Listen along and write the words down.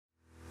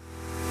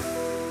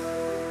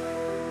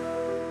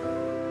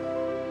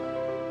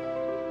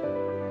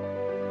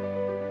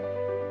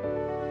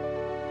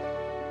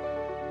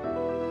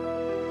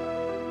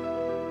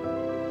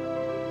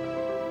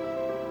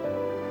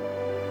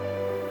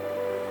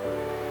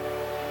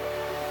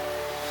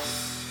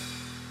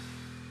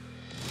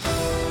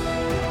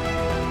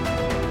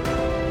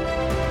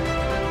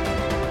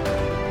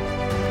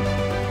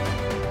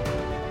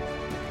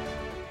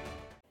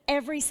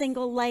every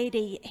single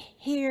lady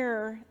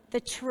hear the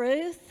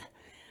truth.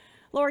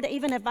 Lord,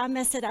 even if I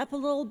mess it up a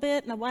little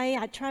bit in the way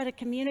I try to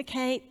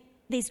communicate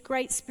these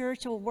great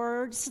spiritual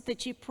words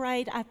that you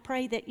prayed, I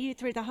pray that you,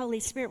 through the Holy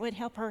Spirit, would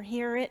help her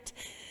hear it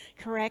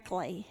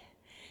correctly.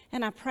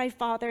 And I pray,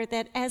 Father,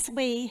 that as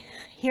we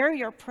hear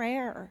your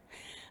prayer,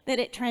 that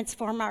it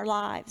transform our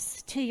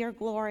lives to your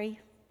glory.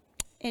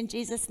 In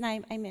Jesus'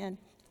 name, amen.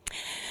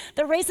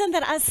 The reason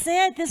that I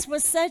said this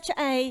was such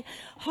a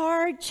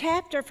hard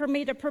chapter for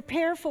me to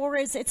prepare for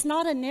is it's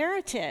not a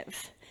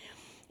narrative.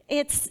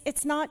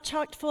 It's not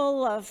chock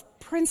full of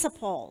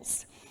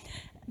principles,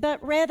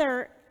 but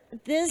rather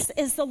this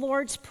is the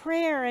Lord's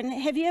Prayer. And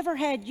have you ever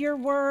had your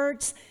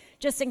words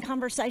just in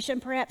conversation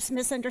perhaps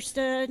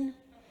misunderstood?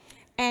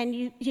 And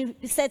you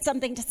said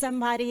something to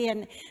somebody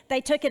and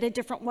they took it a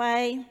different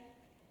way?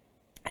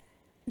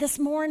 This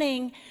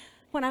morning,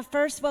 when I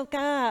first woke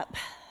up,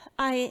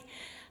 I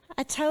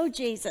told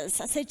Jesus,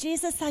 I said,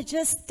 Jesus, I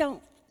just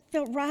don't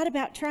feel right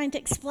about trying to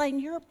explain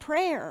your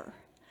prayer,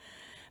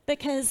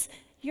 because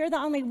you're the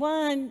only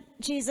one,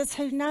 Jesus,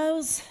 who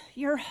knows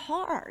your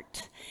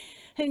heart,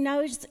 who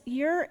knows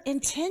your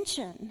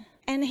intention.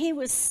 And he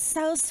was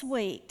so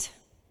sweet.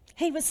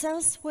 He was so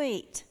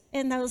sweet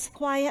in those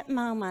quiet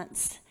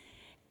moments.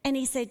 And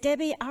he said,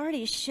 Debbie, I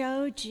already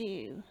showed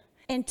you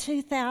in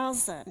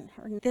 2000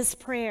 this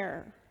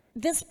prayer.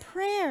 This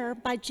prayer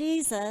by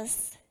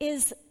Jesus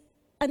is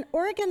an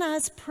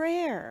organized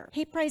prayer.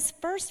 He prays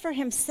first for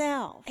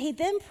himself. He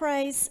then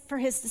prays for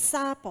his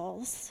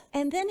disciples.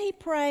 And then he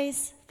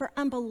prays for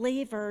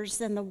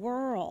unbelievers in the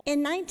world.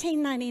 In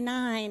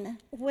 1999,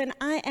 when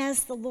I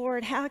asked the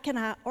Lord, how can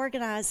I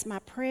organize my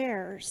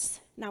prayers?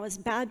 And I was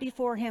bowed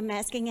before him,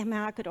 asking him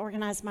how I could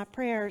organize my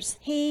prayers.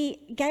 He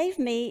gave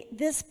me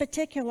this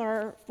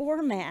particular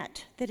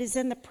format that is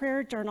in the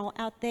prayer journal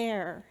out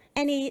there.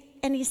 And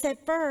he said,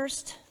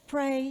 first,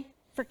 pray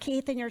for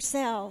Keith and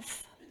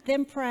yourself.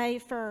 Then pray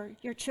for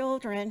your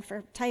children,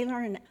 for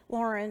Taylor and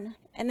Lauren.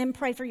 And then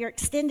pray for your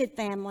extended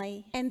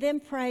family. And then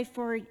pray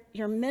for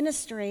your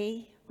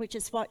ministry, which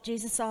is what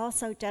Jesus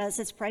also does,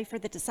 is pray for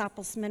the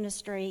disciples'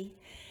 ministry.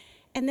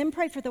 And then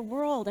pray for the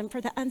world and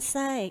for the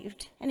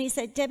unsaved. And he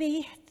said,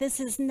 Debbie,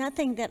 this is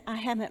nothing that I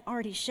haven't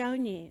already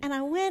shown you. And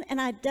I went and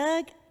I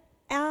dug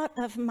out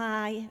of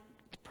my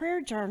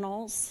prayer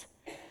journals,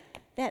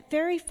 that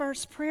very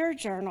first prayer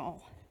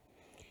journal.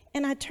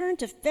 And I turned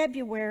to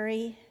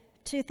February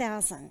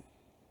 2000.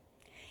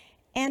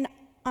 And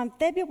on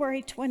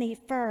February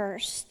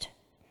 21st,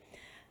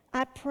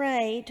 I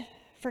prayed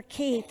for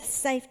Keith's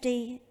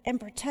safety and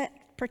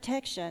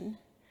protection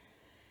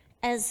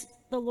as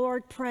the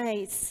Lord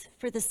prays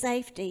for the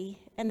safety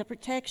and the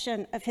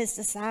protection of his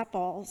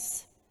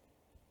disciples,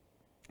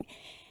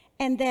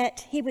 and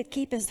that he would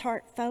keep his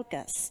heart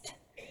focused,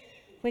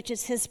 which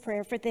is his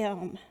prayer for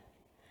them.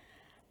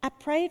 I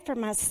prayed for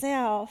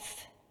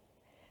myself,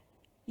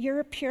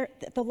 your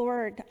purity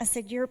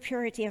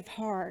of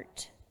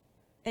heart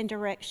and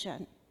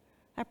direction.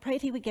 I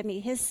prayed he would give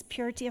me his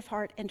purity of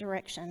heart and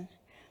direction.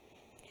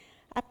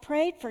 I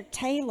prayed for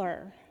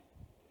Taylor,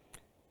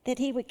 that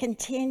he would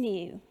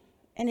continue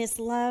in his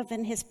love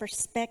and his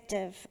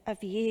perspective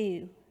of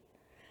you.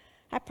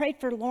 I prayed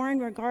for Lauren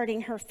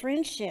regarding her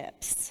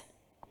friendships,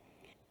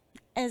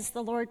 as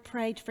the Lord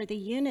prayed for the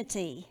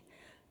unity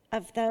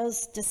of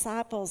those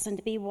disciples and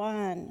to be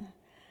one.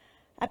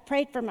 I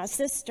prayed for my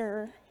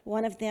sister,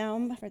 one of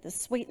them, for the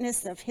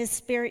sweetness of his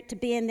spirit to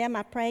be in them.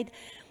 I prayed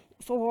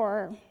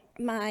for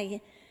my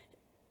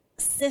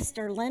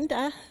sister,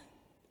 Linda,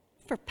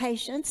 for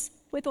patience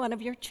with one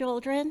of your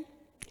children.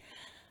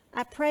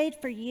 I prayed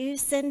for you,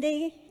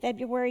 Cindy,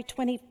 February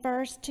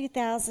 21st,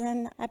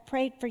 2000. I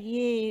prayed for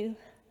you,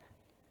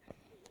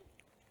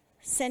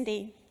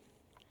 Cindy.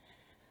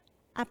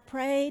 I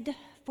prayed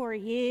for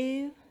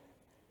you,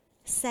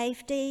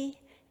 safety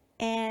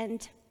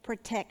and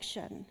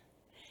protection,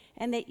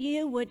 and that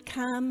you would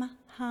come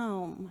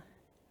home.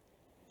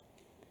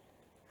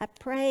 I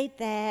prayed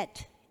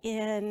that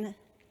in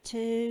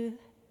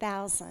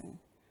 2000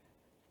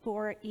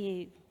 for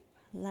you.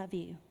 Love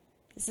you.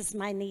 This is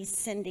my niece,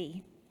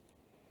 Cindy.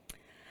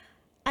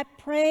 I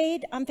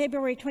prayed on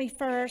February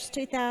 21st,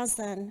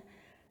 2000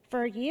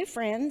 for you,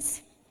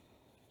 friends.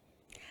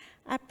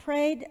 I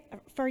prayed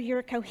for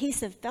your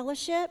cohesive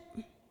fellowship.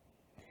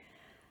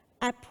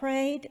 I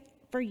prayed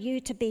for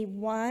you to be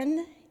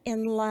one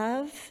in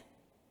love.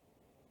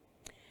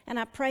 And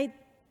I prayed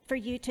for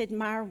you to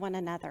admire one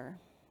another.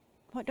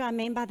 What do I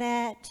mean by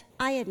that?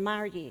 I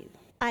admire you.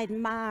 I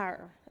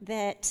admire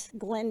that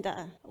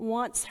Glenda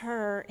wants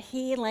her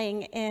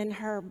healing in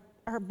her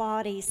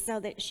body so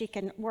that she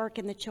can work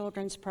in the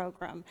children's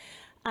program.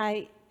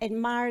 I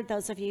admire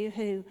those of you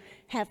who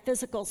have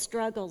physical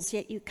struggles,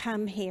 yet you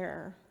come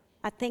here.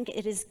 I think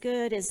it is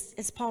good,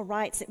 as Paul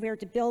writes, that we are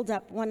to build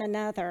up one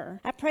another.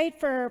 I prayed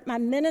for my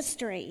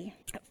ministry,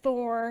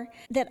 for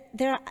that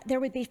there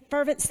would be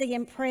fervency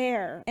in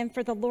prayer, and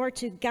for the Lord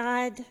to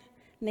guide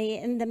me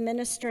in the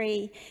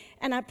ministry.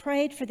 And I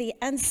prayed for the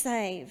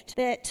unsaved,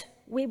 that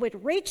we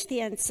would reach the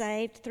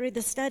unsaved through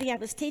the study I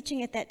was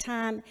teaching at that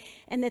time,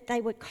 and that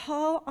they would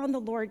call on the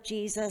Lord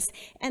Jesus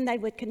and they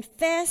would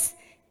confess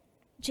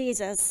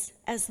Jesus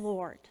as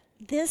Lord.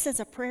 This is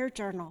a prayer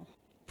journal.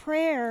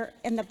 Prayer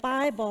in the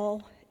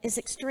Bible is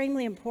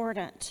extremely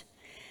important.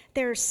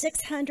 There are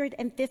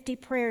 650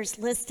 prayers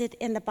listed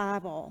in the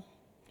Bible.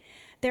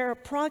 There are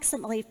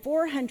approximately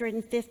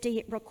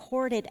 450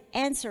 recorded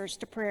answers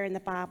to prayer in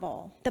the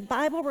Bible. The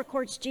Bible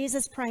records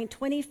Jesus praying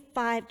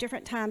 25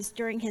 different times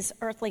during his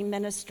earthly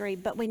ministry,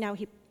 but we know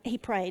he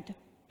prayed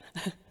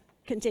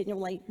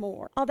continually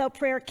more. Although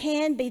prayer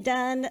can be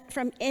done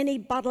from any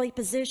bodily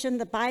position,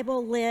 the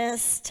Bible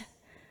lists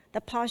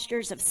the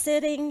postures of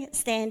sitting,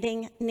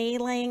 standing,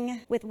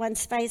 kneeling, with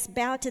one's face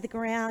bowed to the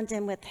ground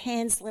and with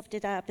hands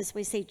lifted up, as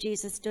we see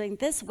Jesus doing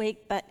this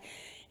week. But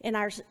in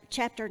our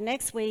chapter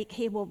next week,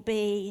 he will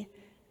be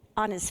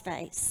on his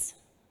face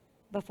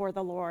before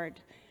the Lord,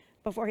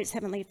 before his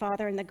heavenly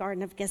Father in the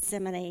Garden of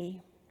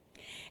Gethsemane.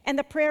 And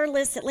the prayer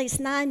lists at least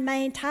 9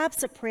 main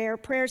types of prayer: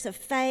 prayers of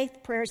faith,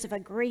 prayers of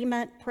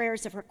agreement,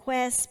 prayers of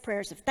request,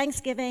 prayers of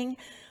thanksgiving,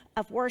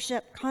 of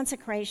worship,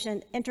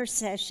 consecration,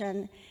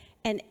 intercession,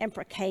 and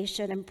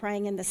imprecation, and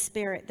praying in the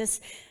Spirit.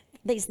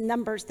 These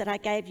numbers that I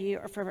gave you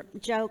are from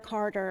Joe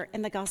Carter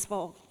and the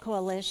Gospel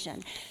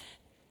Coalition.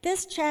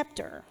 This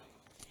chapter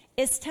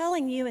is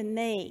telling you and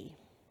me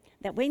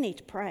that we need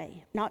to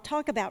pray, not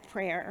talk about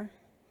prayer,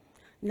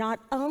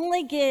 not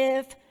only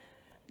give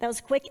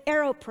those quick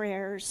arrow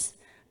prayers,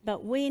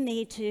 but we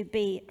need to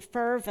be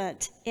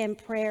fervent in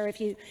prayer. If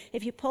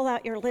you pull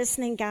out your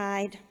listening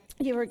guide,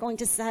 you are going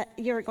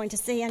to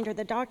see under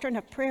the doctrine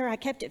of prayer, I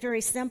kept it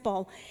very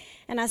simple,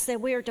 and I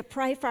said we are to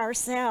pray for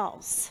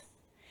ourselves.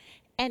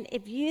 And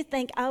if you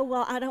think, oh,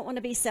 well, I don't want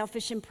to be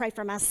selfish and pray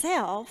for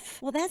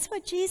myself, well, that's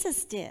what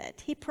Jesus did.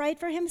 He prayed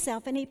for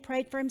himself, and he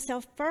prayed for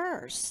himself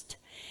first.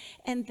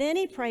 And then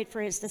he prayed for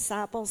his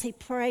disciples. He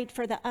prayed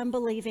for the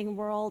unbelieving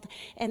world,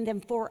 and then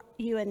for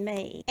you and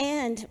me.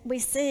 And we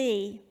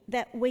see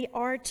that we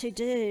are to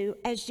do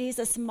as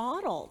Jesus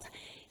modeled.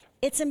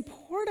 It's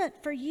important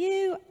for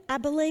you, I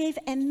believe,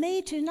 and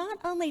me to not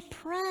only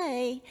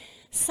pray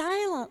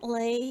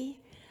silently,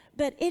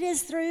 but it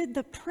is through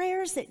the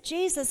prayers that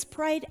Jesus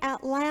prayed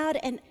out loud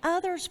and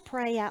others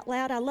pray out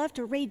loud. I love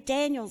to read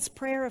Daniel's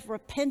prayer of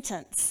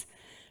repentance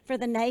for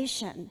the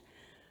nation.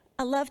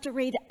 I love to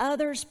read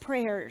others'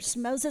 prayers.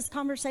 Moses'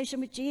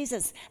 conversation with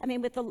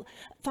with the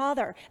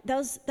Father.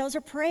 Those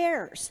are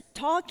prayers.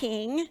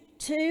 Talking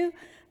to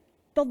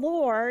the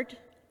Lord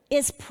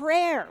is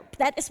prayer.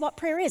 That is what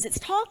prayer is. It's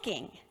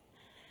talking.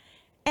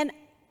 And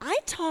I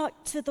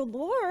talk to the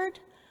Lord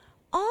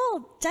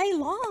all day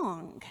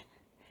long.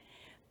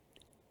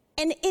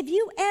 And if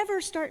you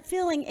ever start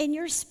feeling in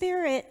your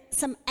spirit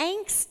some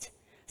angst,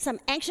 some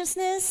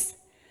anxiousness,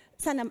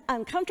 some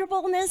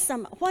uncomfortableness,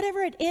 some whatever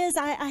it is,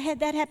 I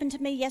had that happen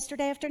to me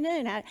yesterday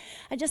afternoon. I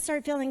just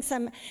started feeling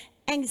some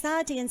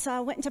anxiety, and so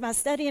I went into my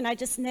study and I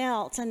just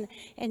knelt and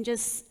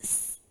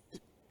just,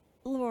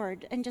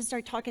 Lord, and just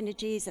started talking to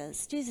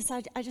Jesus. Jesus,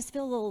 I just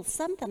feel a little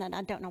something and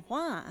I don't know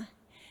why.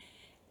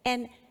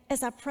 And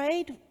as I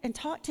prayed and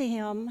talked to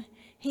him,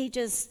 he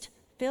just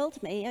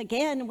filled me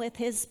again with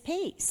his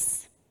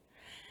peace.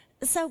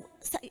 So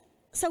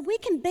we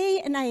can be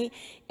in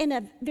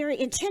a very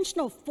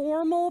intentional,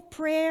 formal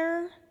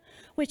prayer,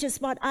 which is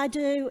what I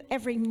do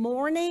every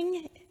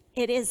morning.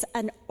 It is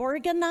an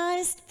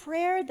organized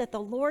prayer that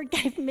the Lord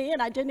gave me,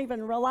 and I didn't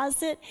even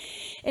realize it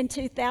in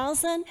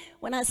 2000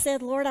 when I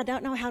said, Lord, I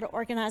don't know how to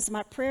organize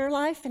my prayer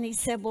life. And he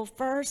said, well,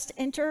 first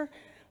enter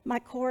my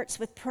courts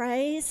with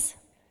praise.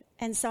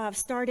 And so I've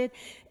started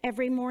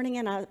every morning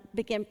and I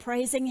begin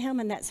praising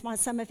him. And that's why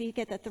some of you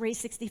get the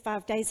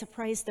 365 Days of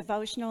Praise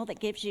devotional that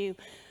gives you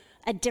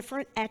a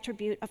different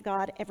attribute of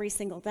God every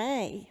single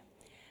day.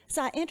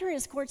 So I enter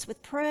his courts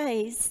with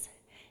praise,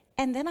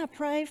 and then I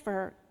pray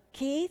for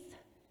Keith.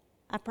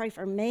 I pray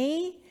for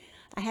me.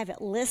 I have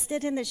it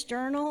listed in this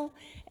journal.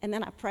 And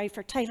then I pray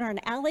for Taylor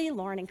and Allie,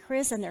 Lauren and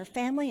Chris and their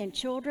family and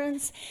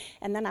children's.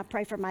 And then I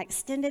pray for my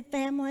extended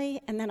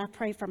family. And then I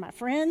pray for my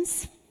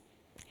friends.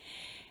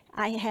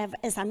 I have,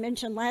 as I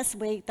mentioned last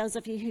week, those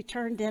of you who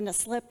turned in a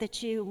slip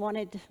that you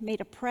wanted me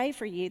to pray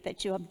for you,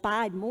 that you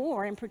abide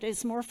more and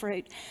produce more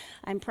fruit.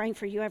 I'm praying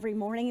for you every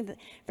morning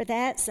for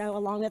that. So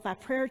along with my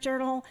prayer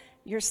journal,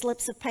 your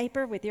slips of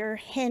paper with your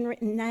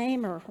handwritten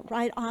name are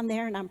right on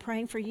there, and I'm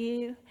praying for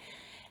you.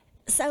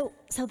 So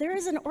there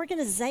is an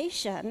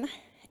organization,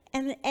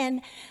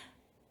 and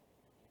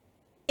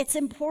it's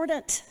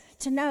important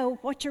to know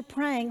what you're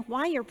praying,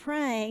 why you're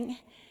praying,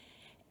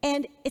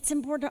 and it's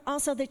important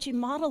also that you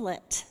model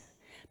it.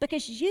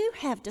 Because you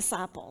have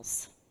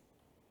disciples.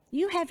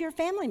 You have your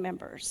family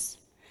members.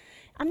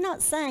 I'm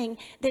not saying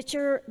that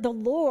you're the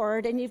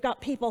Lord and you've got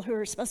people who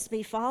are supposed to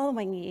be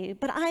following you,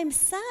 but I'm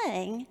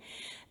saying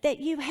that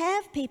you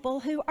have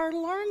people who are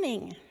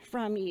learning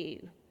from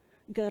you,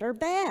 good or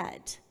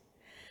bad.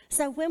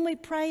 So when we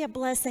pray a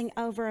blessing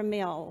over a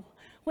meal,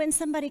 when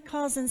somebody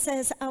calls and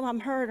says, oh, I'm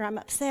hurt or I'm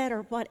upset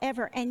or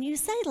whatever, and you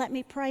say, let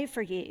me pray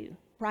for you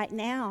right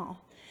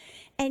now.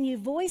 and you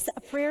voice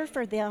a prayer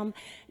for them,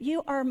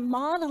 you are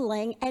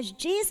modeling as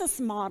Jesus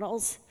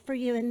models for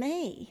you and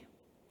me.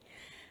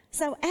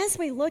 So as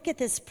we look at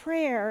this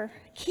prayer,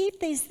 keep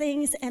these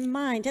things in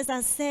mind. As I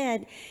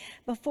said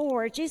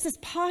before, Jesus'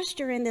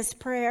 posture in this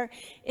prayer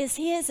is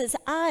he has his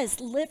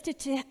eyes lifted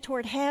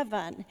toward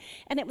heaven.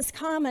 And it was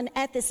common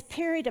at this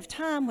period of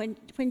time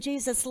when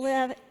Jesus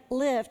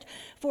lived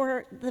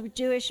for the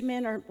Jewish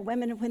men or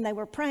women when they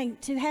were praying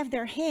to have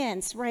their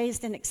hands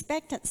raised in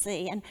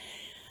expectancy. And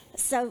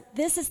so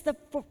this is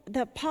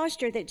the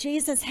posture that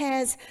Jesus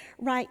has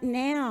right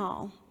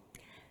now.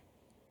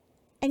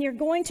 And you're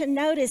going to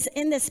notice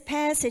in this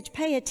passage,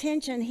 pay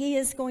attention, he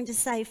is going to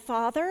say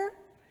Father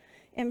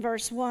in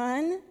verse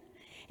 1.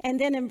 And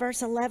then in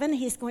verse 11,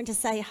 he's going to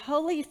say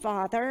Holy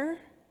Father.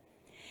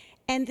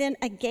 And then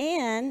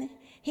again,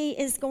 he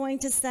is going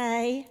to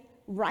say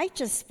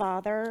Righteous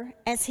Father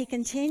as he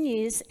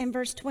continues in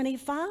verse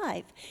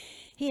 25.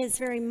 He is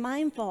very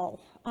mindful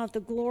of the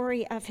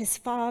glory of his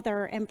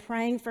Father and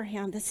praying for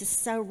him. This is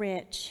so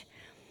rich.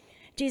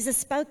 Jesus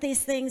spoke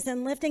these things,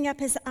 and lifting up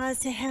his eyes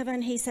to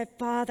heaven, he said,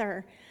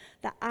 Father,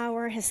 the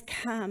hour has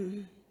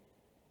come.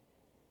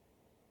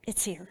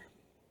 It's here.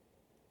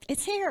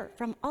 It's here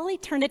from all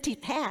eternity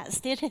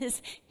past. It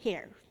is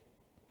here.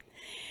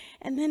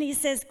 And then he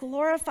says,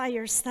 glorify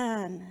your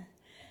Son,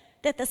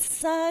 that the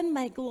Son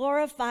may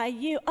glorify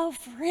you. Oh,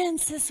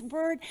 friends, this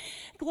word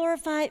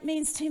glorify, it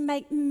means to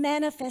make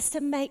manifest, to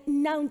make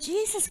known.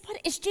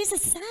 What is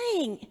Jesus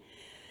saying?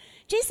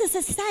 Jesus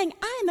is saying,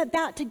 I am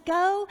about to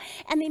go,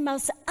 and the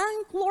most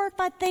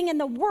unglorified thing in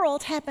the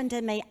world happened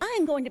to me. I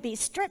am going to be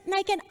stripped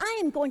naked. I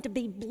am going to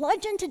be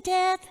bludgeoned to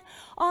death,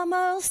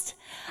 almost.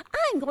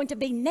 I am going to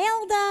be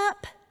nailed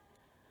up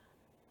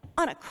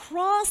on a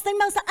cross. The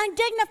most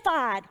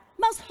undignified,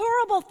 most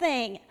horrible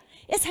thing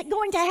is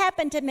going to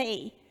happen to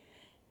me.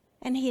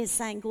 And he is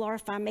saying,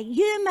 glorify me.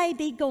 You may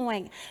be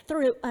going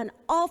through an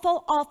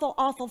awful, awful,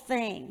 awful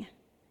thing.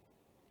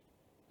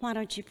 Why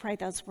don't you pray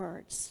those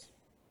words?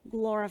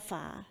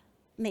 Glorify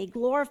me.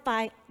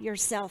 Glorify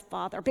yourself,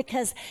 Father,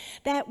 because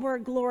that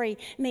word glory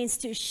means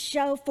to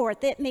show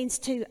forth. It means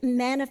to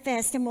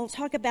manifest, and we'll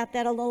talk about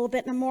that a little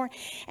bit more.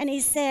 And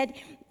he said,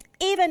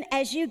 even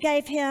as you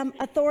gave him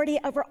authority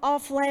over all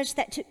flesh,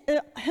 that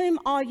to whom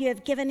all you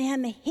have given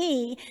him,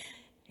 he,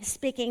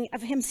 speaking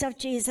of himself,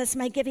 Jesus,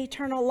 may give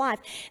eternal life.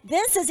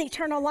 This is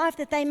eternal life,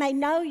 that they may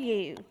know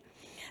you,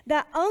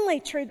 the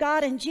only true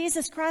God, and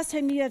Jesus Christ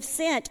whom you have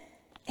sent.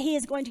 He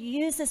is going to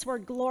use this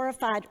word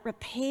glorified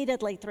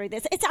repeatedly through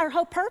this. It's our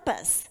whole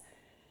purpose.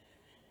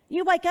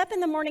 You wake up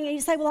in the morning and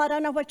you say, well, I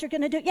don't know what you're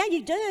going to do. Yeah,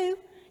 you do.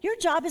 Your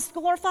job is to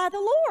glorify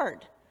the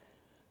Lord.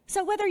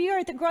 So whether you're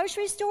at the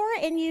grocery store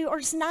and you are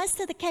nice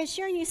to the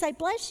cashier and you say,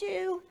 bless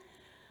you,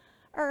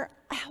 or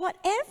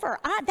whatever,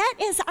 that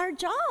is our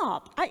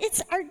job.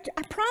 It's our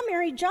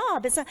primary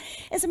job.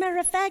 As a matter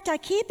of fact, I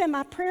keep in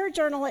my prayer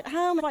journal at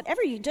home,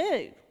 whatever you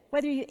do,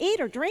 whether you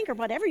eat or drink or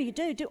whatever you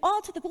do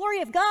all to the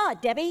glory of God,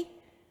 Debbie.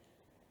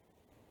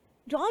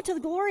 Do all to the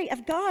glory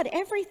of God,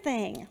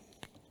 everything.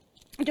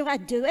 Do I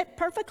do it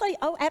perfectly?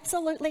 Oh,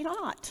 absolutely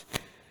not.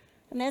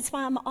 And that's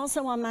why I'm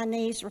also on my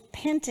knees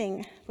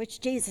repenting,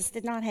 which Jesus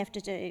did not have to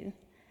do.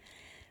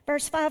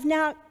 Verse 5,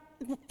 now,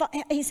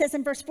 he says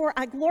in verse 4,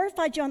 I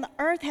glorified you on the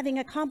earth, having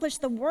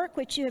accomplished the work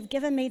which you have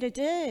given me to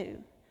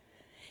do.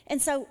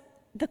 And so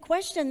the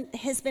question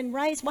has been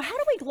raised, well, how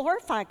do we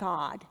glorify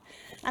God?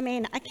 I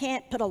mean, I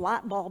can't put a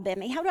light bulb in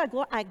me. How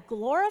do I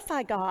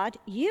glorify God?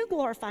 You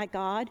glorify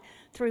God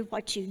through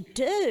what you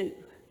do.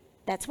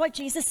 That's what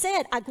Jesus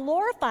said. I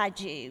glorified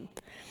you,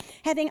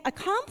 having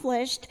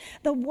accomplished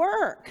the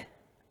work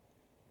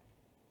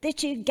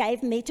that you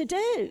gave me to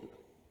do.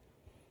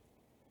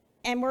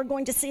 And we're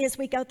going to see as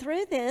we go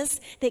through this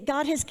that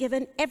God has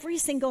given every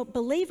single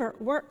believer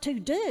work to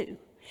do.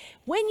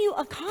 When you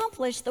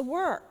accomplish the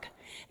work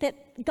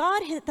that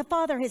God, the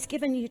Father, has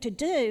given you to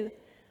do,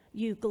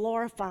 you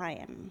glorify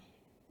him.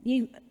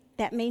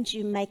 That means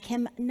you make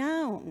him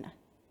known.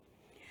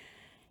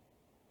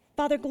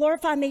 Father,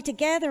 glorify me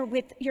together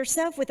with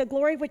yourself with the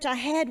glory which I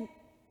had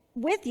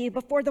with you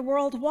before the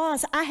world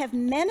was. I have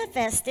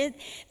manifested,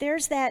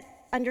 there's that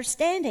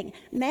understanding,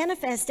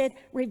 manifested,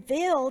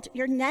 revealed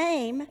your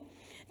name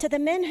to the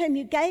men whom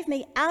you gave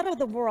me out of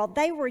the world.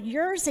 They were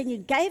yours and you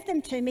gave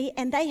them to me,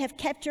 and they have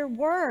kept your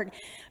word.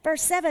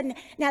 Verse 7,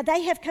 now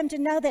they have come to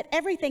know that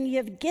everything you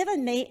have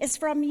given me is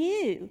from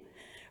you.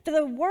 For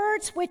the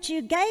words which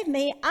you gave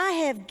me, I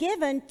have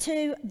given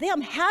to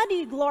them. How do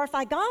you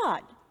glorify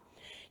God?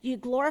 You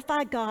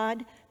glorify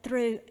God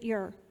through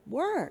your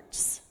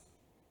words.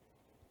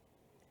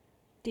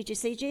 Did you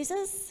see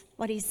Jesus?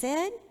 What he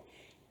said?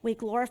 We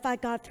glorify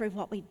God through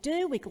what we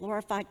do. We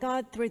glorify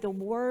God through the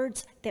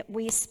words that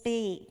we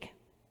speak.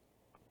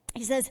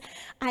 He says,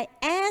 I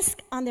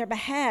ask on their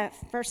behalf,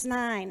 verse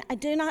 9, I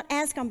do not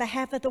ask on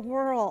behalf of the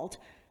world.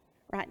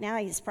 Right now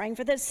he's praying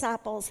for the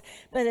disciples,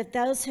 but of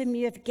those whom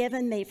you have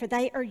given me, for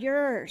they are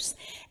yours.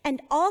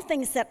 And all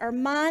things that are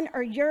mine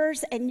are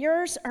yours, and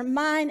yours are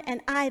mine, and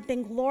I have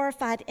been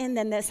glorified in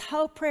them. This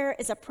whole prayer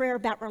is a prayer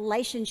about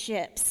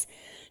relationships.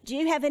 Do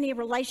you have any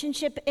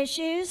relationship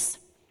issues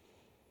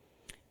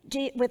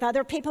with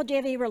other people? Do you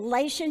have any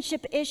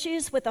relationship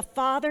issues with a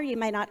father you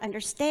may not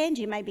understand?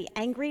 You may be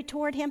angry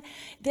toward him.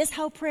 This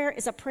whole prayer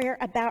is a prayer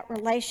about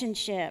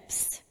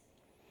relationships.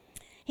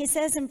 He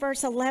says in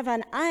verse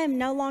 11, I am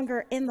no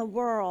longer in the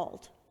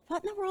world.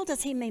 What in the world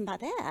does he mean by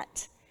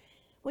that?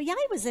 Well, yeah,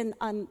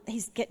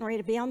 he's getting ready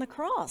to be on the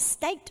cross,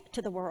 staked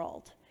to the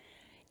world.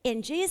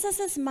 In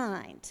Jesus'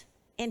 mind,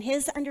 in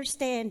his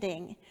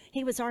understanding,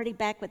 he was already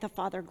back with the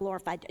Father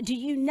glorified. Do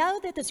you know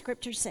that the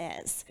scripture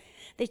says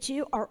that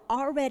you are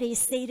already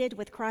seated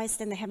with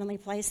Christ in the heavenly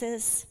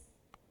places?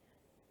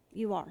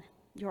 You are.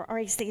 You're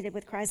already seated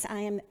with Christ. I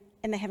am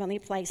in the heavenly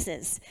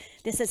places.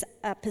 This is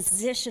a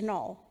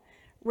positional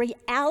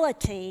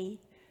reality,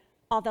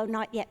 although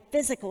not yet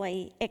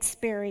physically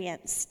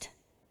experienced.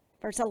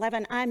 Verse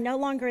 11, I am no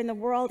longer in the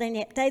world, and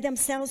yet they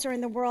themselves are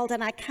in the world,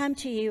 and I come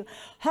to you.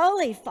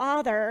 Holy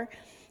Father,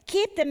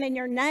 keep them in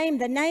your name,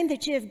 the name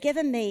that you have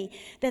given me,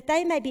 that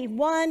they may be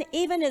one,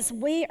 even as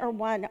we are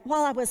one.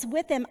 While I was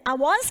with them, I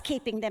was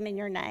keeping them in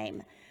your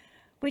name,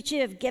 which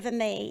you have given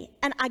me,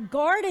 and I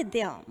guarded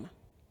them.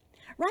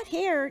 Right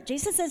here,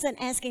 Jesus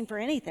isn't asking for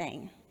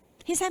anything.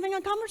 He's having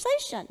a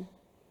conversation.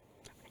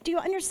 Do you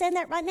understand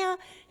that right now?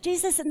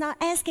 Jesus is not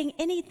asking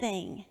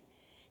anything.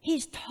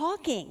 He's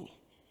talking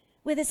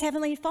with his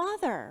heavenly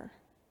Father.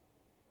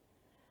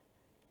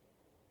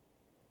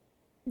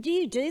 Do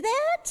you do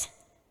that?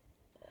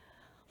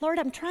 Lord,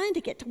 I'm trying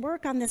to get to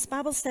work on this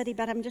Bible study,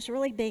 but I'm just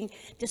really being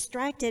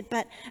distracted.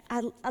 But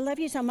I love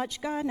you so much,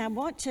 God, and I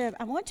want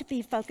to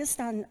be focused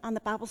on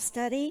the Bible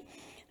study,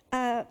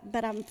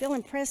 but I'm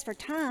feeling pressed for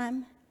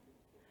time.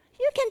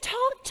 You can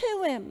talk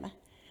to him.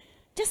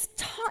 Just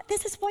talk.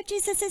 This is what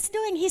Jesus is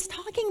doing. He's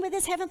talking with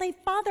his heavenly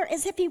Father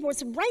as if he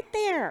was right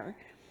there.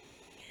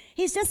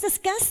 He's just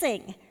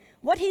discussing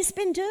what he's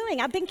been doing.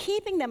 I've been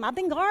keeping them. I've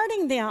been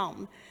guarding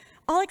them.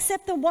 All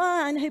except the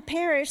one who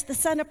perished, the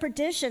son of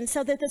perdition,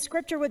 so that the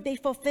scripture would be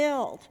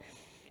fulfilled.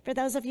 For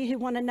those of you who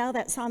want to know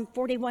that, Psalm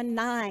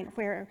 41:9,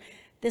 where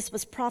this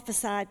was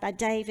prophesied by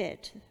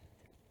David.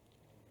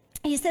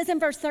 He says in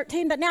verse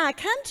 13, but now I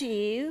come to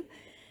you,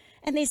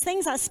 and these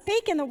things I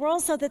speak in the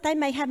world so that they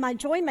may have my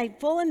joy made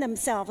full in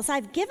themselves.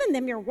 I've given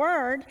them your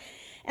word,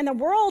 and the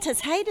world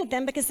has hated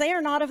them because they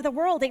are not of the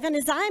world, even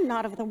as I am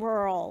not of the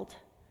world.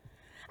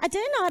 I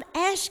do not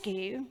ask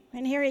you,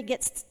 and here he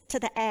gets to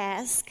the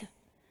ask,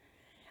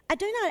 I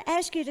do not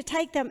ask you to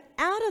take them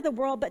out of the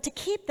world, but to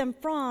keep them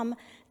from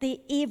the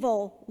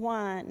evil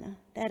one.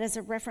 That is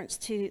a reference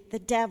to the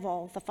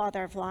devil, the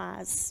father of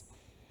lies.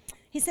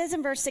 He says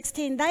in verse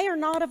 16, they are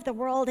not of the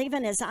world,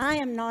 even as I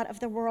am not of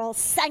the world.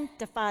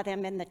 Sanctify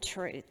them in the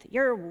truth.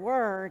 Your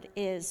word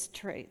is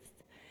truth.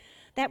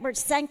 That word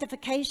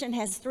sanctification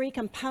has three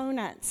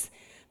components.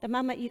 The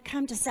moment you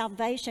come to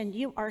salvation,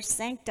 you are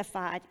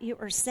sanctified. You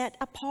are set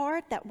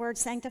apart. That word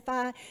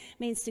sanctify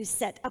means to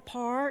set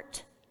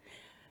apart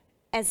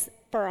as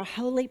for a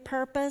holy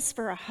purpose,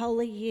 for a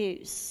holy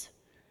use.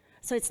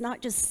 So it's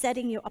not just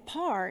setting you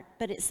apart,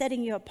 but it's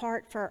setting you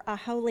apart for a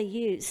holy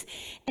use.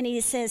 And he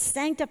says,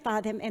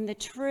 sanctify them in the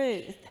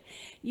truth.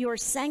 You are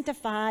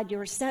sanctified, you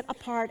are set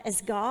apart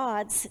as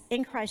God's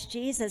in Christ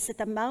Jesus at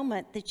the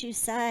moment that you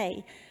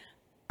say,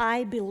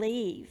 I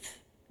believe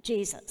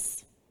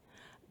Jesus.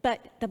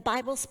 But the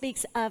Bible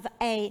speaks of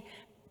a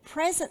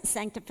present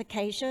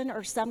sanctification,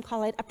 or some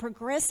call it a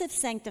progressive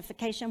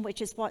sanctification,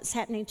 which is what's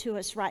happening to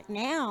us right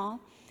now.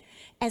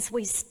 As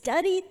we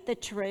study the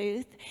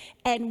truth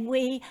and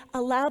we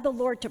allow the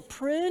Lord to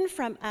prune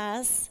from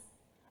us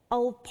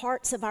old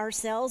parts of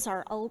ourselves,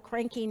 our old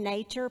cranky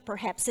nature.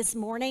 Perhaps this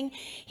morning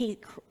he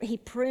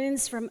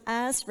prunes from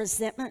us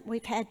resentment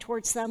we've had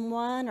towards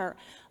someone or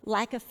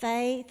lack of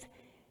faith.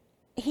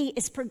 He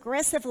is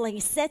progressively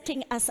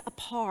setting us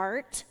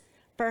apart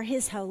for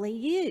his holy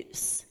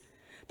use.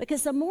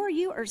 Because the more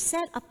you are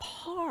set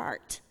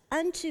apart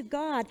unto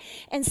God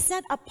and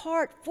set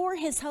apart for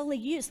his holy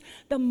use,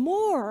 the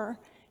more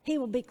he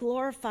will be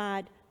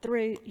glorified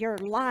through your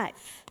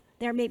life.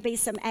 There may be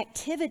some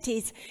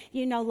activities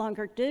you no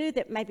longer do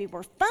that maybe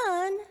were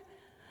fun,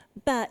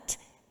 but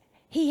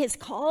he has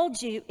called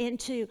you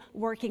into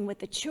working with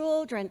the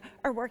children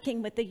or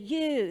working with the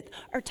youth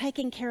or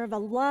taking care of a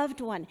loved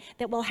one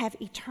that will have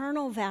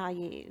eternal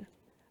value,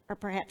 or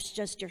perhaps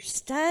just your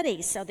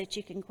study so that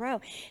you can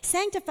grow.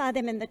 Sanctify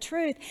them in the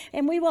truth,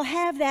 and we will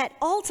have that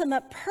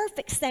ultimate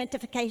perfect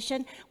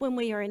sanctification when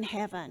we are in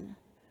heaven.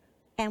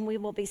 And we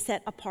will be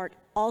set apart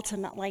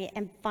ultimately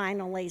and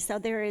finally. So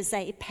there is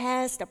a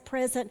past, a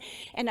present,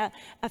 and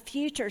a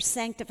future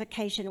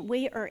sanctification.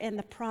 We are in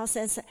the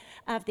process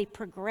of the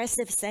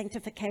progressive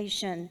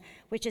sanctification,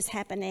 which is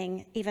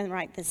happening even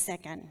right this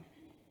second.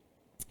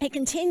 He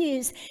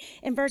continues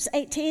in verse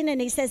 18, and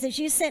he says, as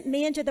you sent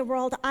me into the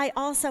world, I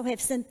also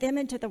have sent them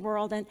into the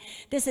world. And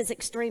this is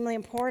extremely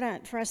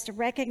important for us to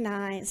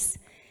recognize.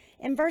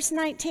 In verse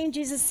 19,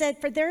 Jesus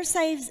said, for their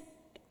sakes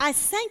I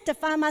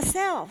sanctify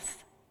myself,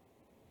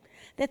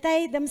 that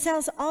they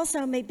themselves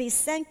also may be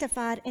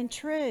sanctified in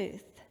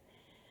truth.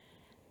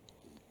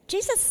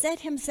 Jesus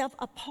set himself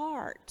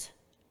apart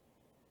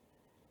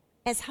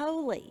as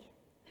holy,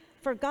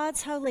 for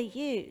God's holy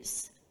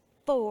use,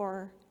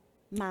 for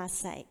my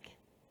sake,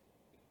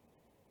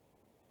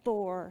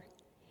 for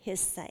his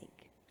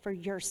sake, for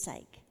your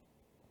sake.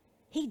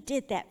 He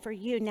did that for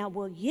you. Now,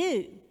 will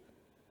you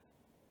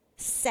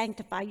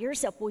sanctify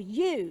yourself? Will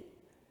you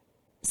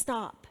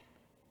stop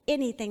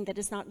anything that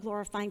is not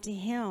glorifying to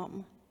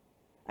him?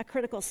 A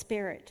critical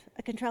spirit,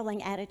 a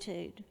controlling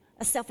attitude,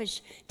 a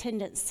selfish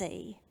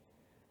tendency,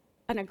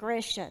 an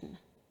aggression.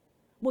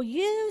 Will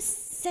you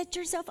set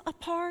yourself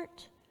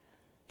apart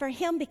for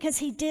him because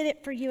he did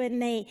it for you and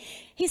me?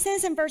 He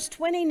says in verse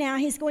 20 now,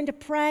 he's going to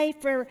pray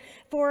for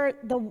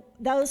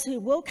those who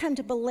will come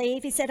to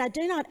believe. He said, I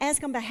do not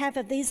ask on behalf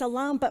of these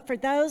alone, but for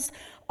those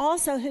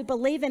also who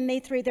believe in me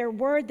through their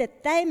word,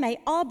 that they may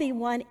all be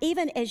one,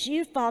 even as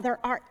you, Father,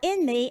 are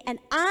in me and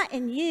I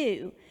in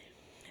you,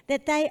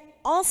 that they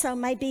also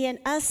may be in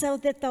us, so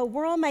that the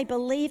world may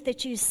believe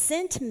that you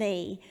sent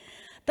me.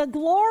 The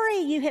glory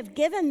you have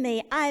given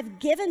me, I have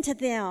given to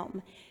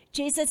them.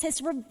 Jesus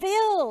has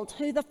revealed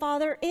who the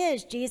Father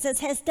is. Jesus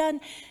has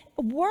done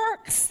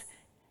works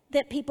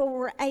that people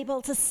were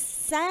able to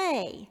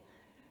say.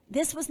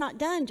 This was not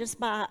done just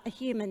by a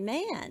human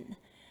man.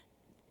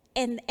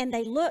 And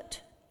they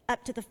looked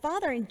up to the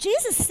Father. And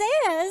Jesus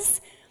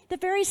says the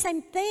very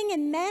same thing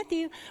in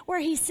Matthew, where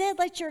he said,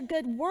 let your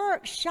good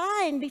works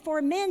shine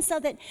before men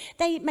so that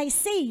they may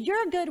see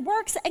your good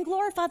works and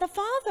glorify the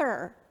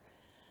Father.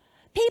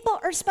 People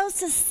are supposed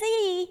to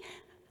see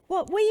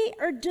what we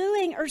are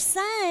doing or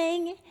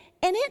saying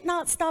and it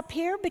not stop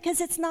here because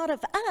it's not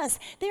of us.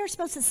 They are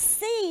supposed to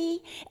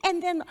see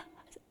and then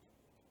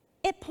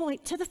it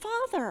point to the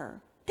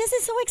Father. This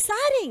is so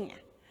exciting.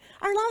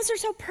 Our lives are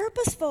so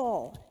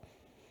purposeful.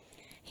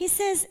 He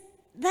says,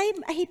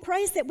 he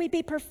prays that we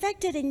be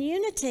perfected in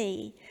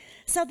unity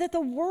so that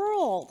the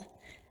world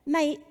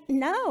may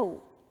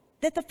know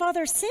that the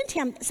Father sent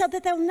him, so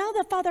that they'll know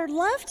the Father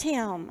loved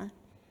him.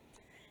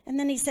 And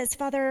then he says,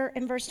 Father,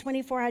 in verse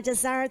 24, I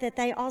desire that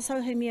they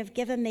also whom you have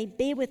given me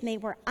be with me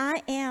where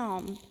I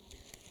am,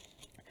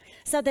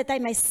 so that they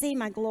may see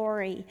my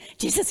glory.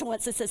 Jesus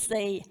wants us to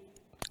see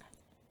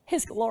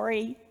his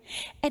glory.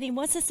 And he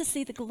wants us to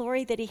see the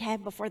glory that he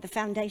had before the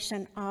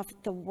foundation of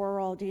the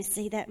world. Do you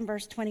see that in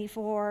verse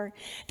 24?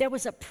 There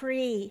was a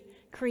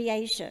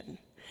pre-creation.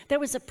 There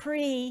was a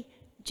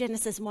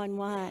pre-Genesis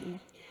 1:1.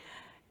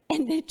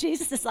 And then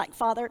Jesus is like,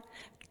 Father,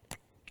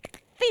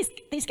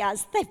 these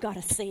guys, they've got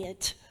to see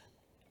it.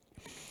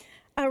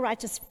 O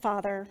righteous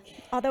Father,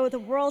 although the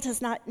world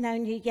has not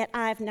known you, yet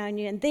I have known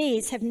you, and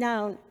these have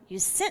known you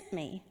sent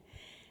me.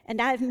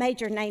 And I have made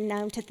your name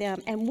known to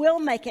them and will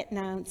make it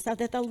known, so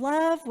that the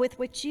love with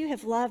which you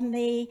have loved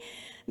me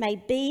may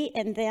be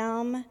in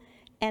them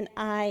and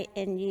I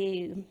in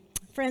you.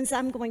 Friends,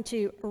 I'm going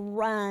to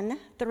run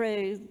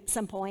through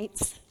some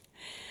points,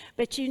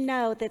 but you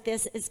know that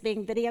this is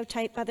being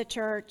videotaped by the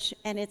church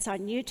and it's on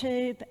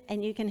YouTube,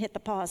 and you can hit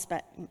the pause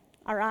button.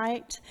 All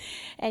right?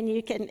 And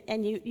you can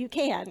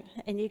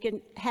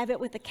have it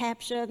with the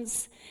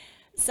captions.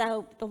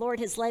 So the Lord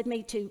has led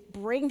me to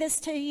bring this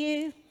to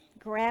you.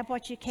 Grab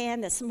what you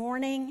can this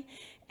morning,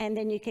 and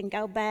then you can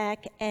go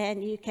back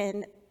and you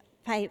can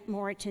pay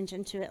more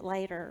attention to it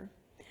later.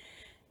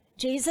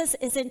 Jesus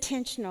is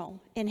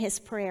intentional in his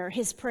prayer.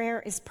 His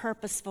prayer is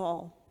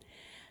purposeful.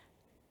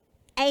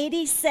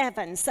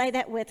 87, say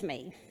that with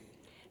me.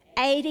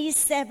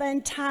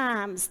 87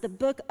 times the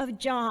book of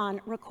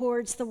John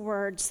records the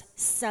words,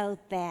 so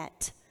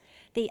that.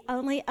 The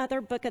only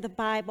other book of the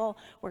Bible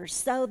where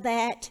so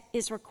that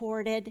is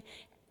recorded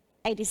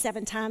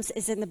 87 times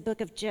is in the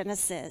book of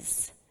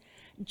Genesis.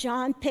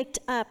 John picked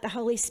up, the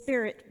Holy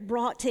Spirit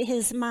brought to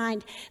his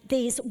mind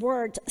these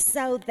words,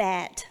 so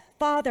that.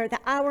 Father, the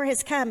hour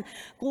has come.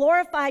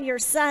 Glorify your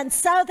Son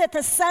so that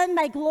the Son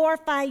may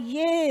glorify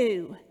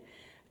you.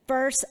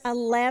 Verse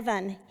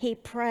 11, he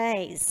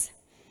prays,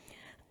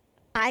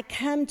 I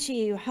come to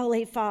you,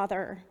 Holy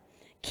Father.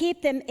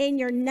 Keep them in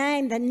your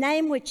name, the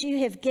name which you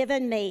have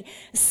given me,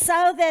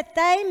 so that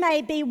they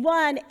may be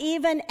one,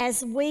 even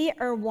as we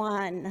are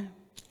one.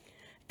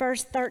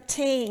 Verse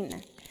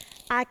 13,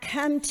 I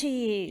come to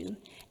you,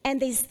 and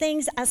these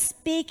things I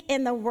speak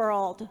in the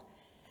world,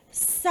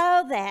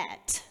 so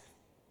that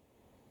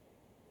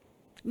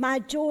my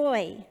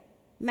joy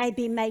may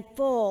be made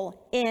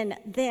full in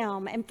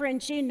them. And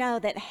friends, you know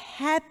that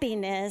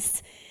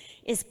happiness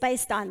is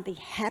based on the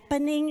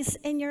happenings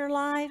in your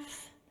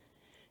life.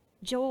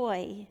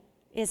 Joy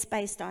is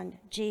based on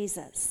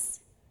Jesus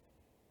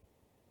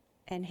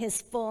and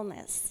his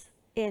fullness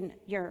in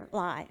your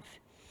life.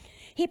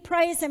 He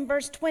prays in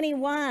verse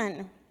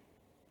 21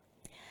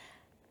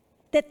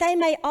 that they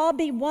may all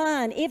be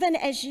one, even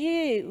as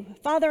you,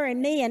 Father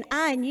and me, and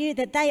I and you,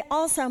 that they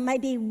also may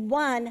be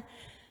one,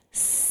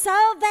 so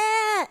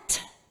that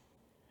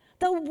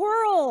the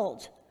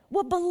world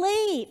will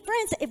believe.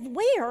 Friends, if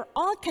we are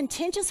all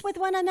contentious with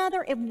one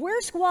another, if we're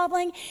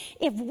squabbling,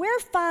 if we're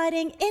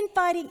fighting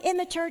in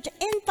the church,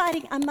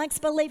 infighting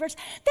amongst believers,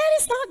 that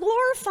is not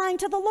glorifying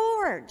to the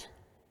Lord.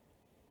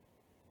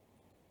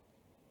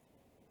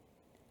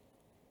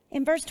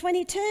 In verse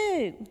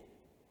 22,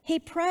 He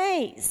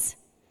prays,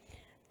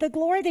 the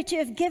glory that you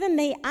have given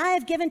me, I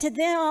have given to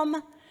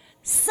them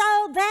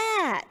so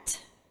that.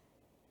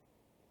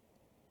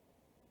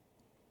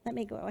 Let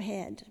me go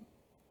ahead.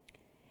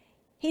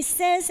 He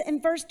says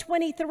in verse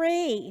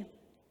 23,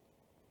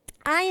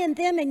 I and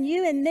them and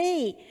you and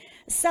me,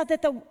 so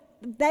that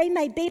they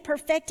may be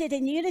perfected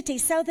in unity,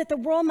 so that the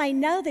world may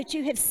know that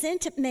you have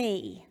sent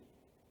me.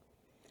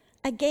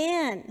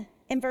 Again,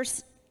 in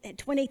verse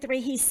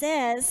 23, he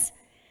says,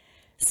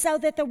 so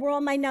that the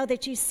world may know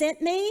that you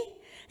sent me,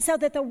 so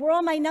that the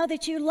world may know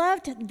that you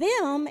loved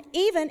them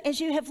even as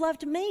you have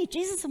loved me.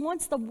 Jesus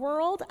wants the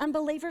world,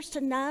 unbelievers,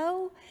 to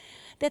know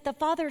that the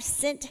Father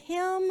sent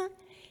him.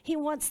 He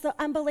wants the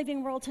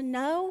unbelieving world to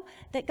know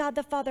that God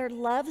the Father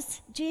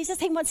loves Jesus.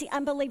 He wants the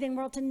unbelieving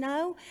world to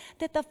know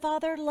that the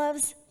Father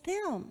loves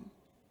them.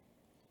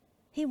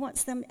 He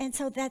wants them, and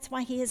so that's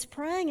why he is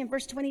praying. In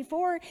verse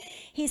 24,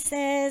 he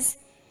says,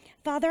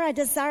 Father, I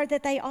desire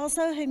that they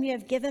also, whom you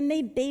have given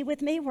me, be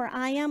with me where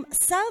I am,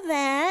 so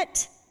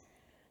that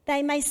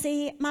they may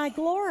see my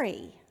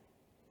glory.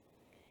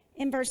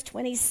 In verse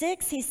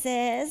 26, he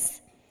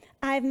says,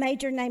 I have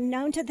made your name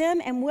known to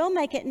them and will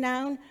make it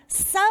known,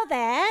 so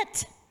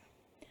that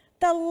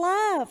the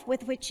love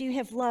with which you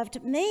have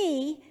loved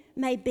me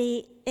may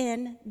be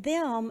in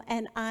them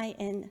and I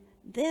in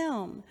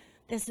them.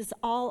 This is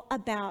all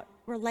about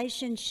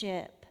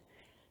relationship,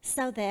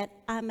 so that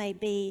I may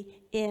be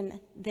in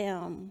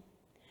them.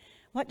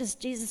 What does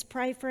Jesus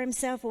pray for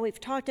himself? Well, we've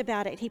talked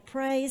about it. He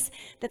prays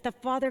that the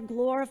Father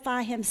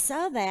glorify him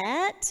so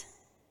that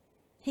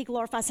he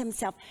glorifies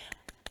himself.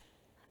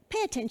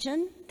 Pay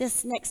attention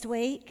this next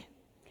week.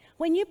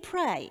 When you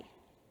pray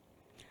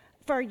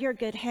for your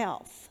good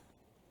health,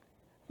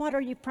 what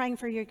are you praying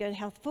for your good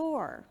health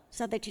for?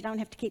 So that you don't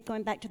have to keep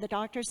going back to the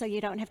doctor, so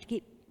you don't have to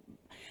keep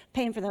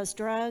paying for those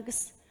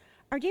drugs?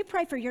 Or do you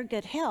pray for your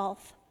good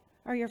health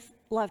or your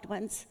loved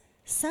ones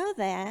so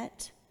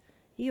that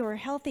you are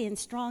healthy and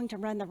strong to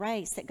run the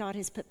race that God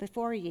has put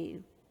before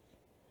you?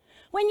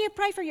 When you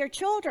pray for your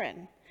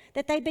children,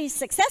 that they be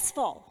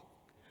successful,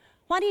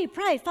 why do you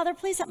pray? Father,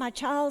 please let my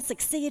child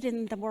succeed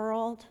in the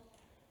world.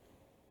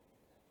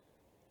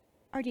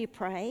 Or do you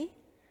pray,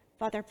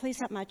 Father, please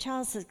let my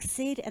child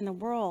succeed in the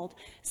world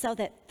so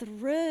that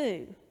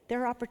through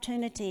their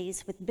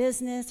opportunities with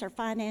business or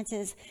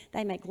finances,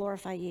 they may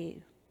glorify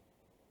you?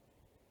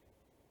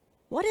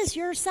 What is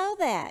your so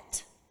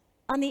that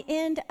on the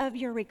end of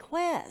your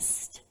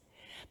request?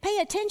 Pay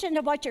attention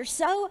to what your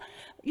so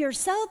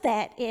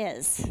that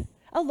is.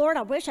 Oh, Lord,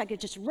 I wish I could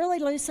just really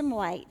lose some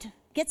weight.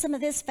 Get some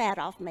of this fat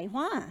off me.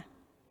 Why?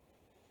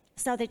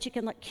 So that you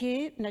can look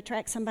cute and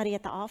attract somebody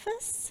at the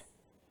office?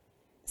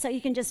 So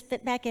you can just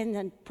fit back in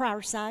the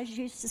prior size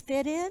you used to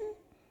fit in?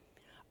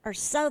 Or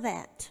so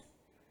that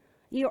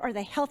you are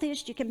the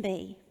healthiest you can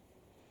be?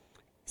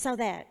 So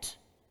that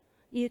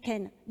you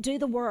can do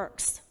the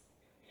works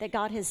that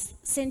God has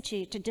sent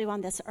you to do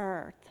on this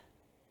earth?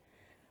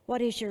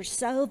 What is your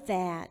so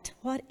that?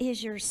 What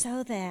is your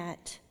so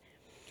that?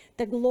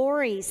 The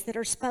glories that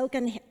are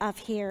spoken of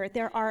here,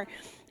 there are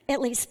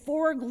at least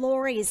 4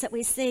 glories that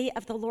we see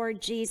of the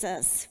Lord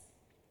Jesus.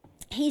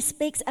 He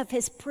speaks of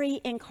his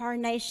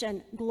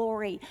pre-incarnation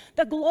glory,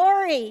 the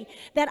glory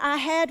that I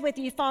had with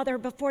you, Father,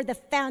 before the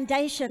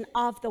foundation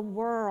of the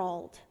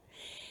world.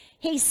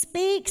 He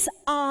speaks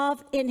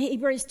of, in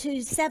Hebrews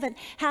 2:7,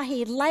 how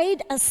he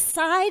laid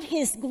aside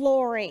his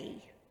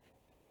glory,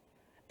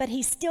 but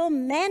he still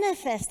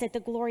manifested the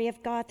glory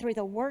of God through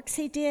the works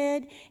he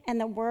did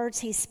and the words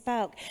he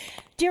spoke.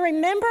 Do you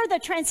remember the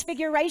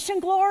transfiguration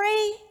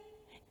glory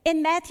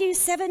in Matthew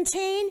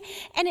 17?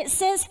 And it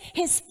says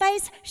his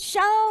face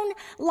shone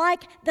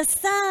like the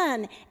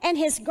sun and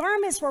his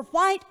garments were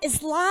white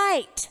as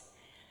light.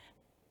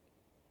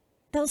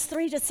 Those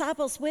 3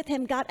 disciples with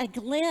him got a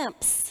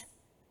glimpse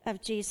of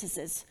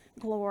Jesus'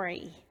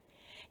 glory.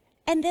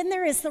 And then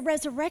there is the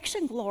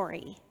resurrection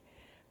glory,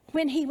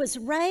 when he was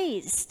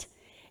raised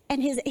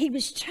and he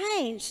was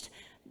changed,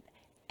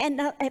 and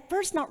at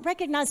first not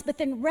recognized, but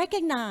then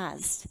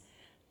recognized.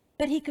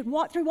 But he could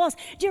walk through walls.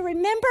 Do you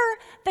remember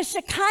the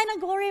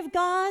Shekinah glory of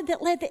God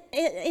that led the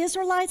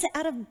Israelites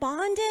out of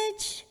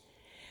bondage?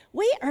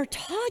 We are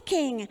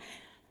talking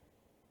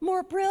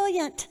more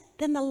brilliant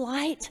than the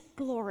light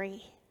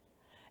glory.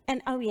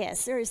 And oh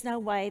yes, there is no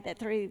way that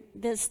through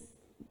this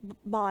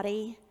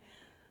body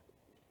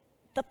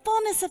the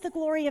fullness of the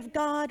glory of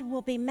God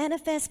will be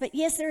manifest. But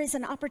yes, there is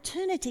an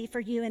opportunity for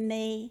you and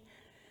me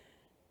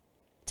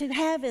to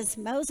have, as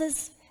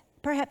Moses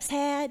perhaps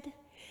had.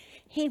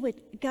 He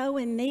would go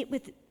and meet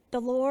with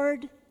the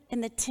Lord in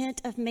the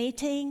tent of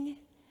meeting.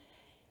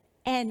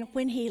 And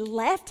when he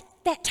left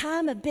that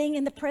time of being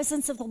in the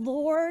presence of the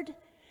Lord,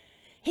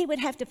 he would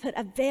have to put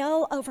a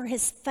veil over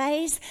his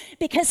face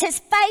because his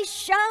face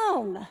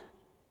shone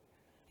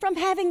from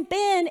having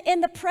been in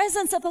the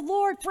presence of the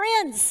Lord.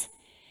 Friends,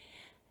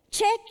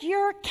 check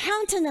your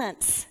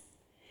countenance.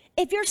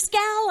 If you're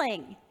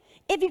scowling,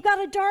 if you've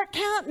got a dark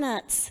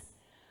countenance,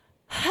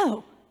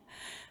 oh,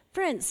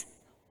 friends,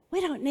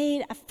 we don't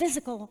need a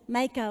physical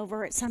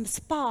makeover at some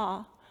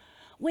spa.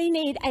 We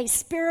need a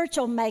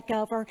spiritual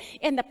makeover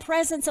in the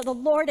presence of the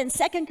Lord. And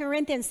 2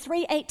 Corinthians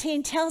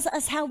 3:18 tells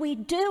us how we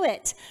do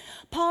it.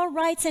 Paul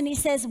writes and he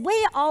says,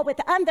 we all with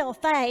unveiled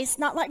face,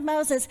 not like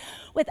Moses,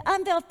 with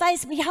unveiled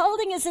face,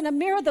 beholding as in a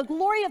mirror the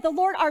glory of the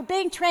Lord, are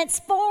being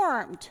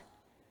transformed.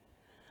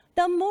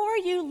 The more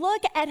you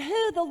look at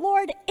who the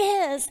Lord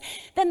is,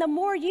 then the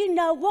more you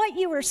know what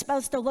you are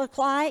supposed to look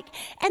like.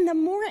 And the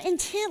more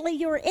intently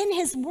you are in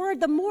his word,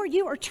 the more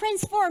you are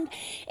transformed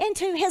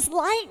into his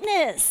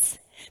likeness.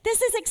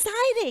 This is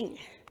exciting.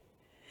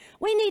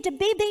 We need to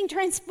be being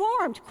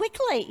transformed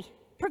quickly.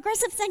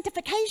 Progressive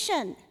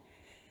sanctification.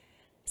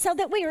 So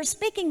that we are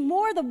speaking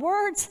more the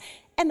words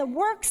and the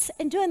works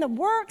and doing the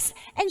works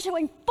and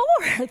showing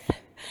forth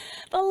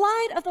the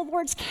light of the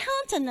Lord's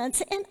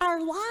countenance in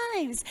our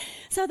lives,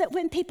 so that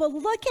when people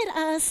look at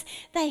us,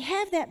 they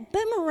have that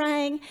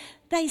boomerang,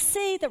 they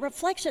see the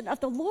reflection of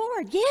the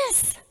Lord.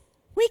 Yes,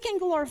 we can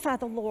glorify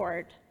the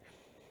Lord.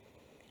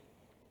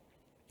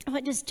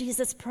 What does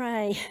Jesus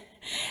pray?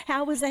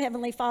 How was the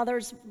Heavenly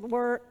Father's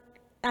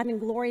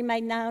glory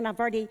made known?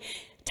 I've already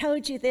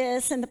told you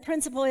this, and the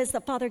principle is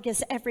the Father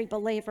gives every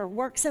believer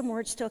works and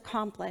words to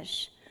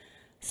accomplish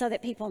so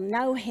that people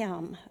know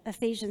him.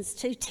 Ephesians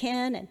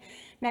 2:10 and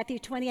Matthew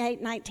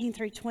 28:19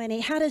 through 20.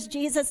 How does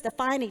Jesus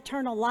define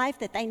eternal life?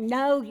 That they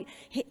know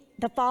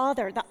the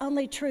Father, the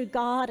only true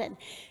God, and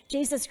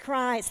Jesus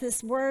Christ.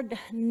 This word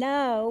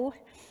know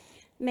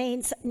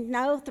means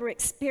know through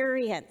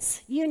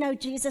experience. You know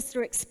Jesus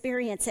through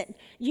experience.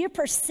 You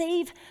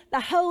perceive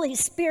the Holy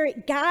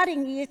Spirit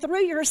guiding you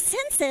through your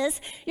senses,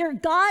 your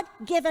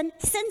God-given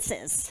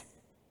senses.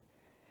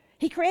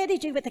 He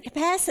created you with the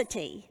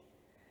capacity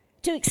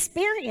to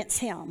experience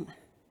him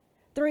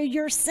through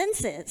your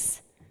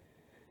senses.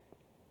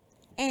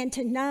 And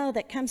to know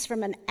that comes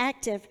from an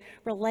active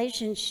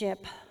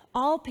relationship.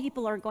 All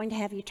people are going to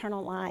have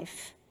eternal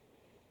life.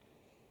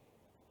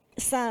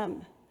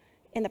 Some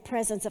in the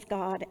presence of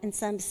God and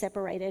some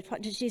separated.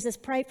 What does Jesus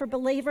pray for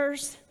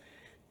believers?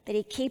 That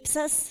he keeps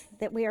us,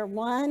 that we are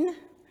one,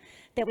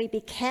 that we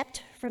be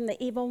kept from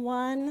the evil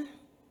one,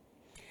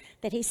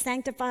 that he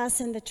sanctify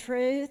us in the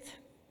truth,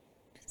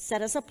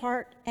 set us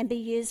apart and be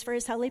used for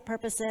his holy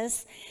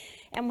purposes.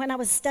 And when I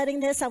was studying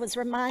this, I was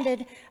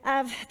reminded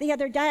of the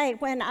other day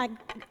when I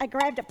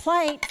grabbed a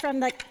plate from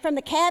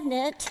the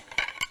cabinet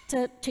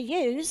to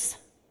use,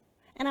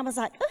 and I was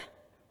like, oh,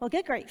 well,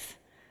 good grief,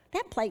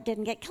 that plate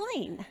didn't get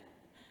clean.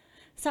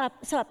 So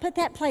I put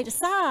that plate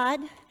aside,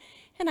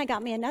 and I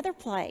got me another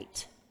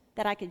plate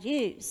that I could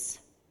use.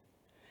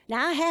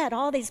 Now, I had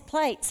all these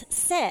plates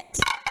set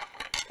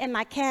in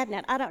my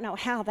cabinet. I don't know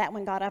how that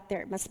one got up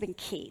there. It must have been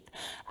Keith.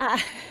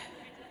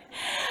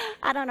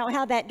 I don't know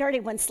how that dirty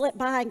one slipped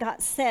by and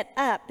got set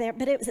up there,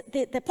 but it was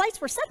the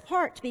plates were set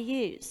apart to be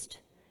used.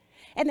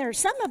 And there are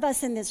some of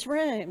us in this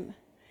room,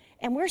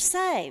 and we're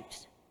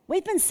saved.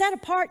 We've been set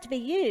apart to be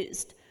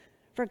used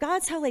for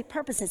God's holy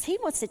purposes. He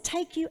wants to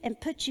take you and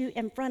put you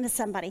in front of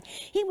somebody.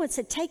 He wants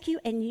to take you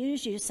and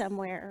use you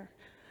somewhere.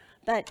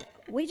 But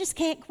we just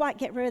can't quite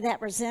get rid of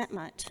that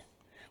resentment.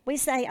 We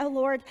say, oh,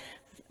 Lord,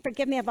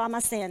 forgive me of all my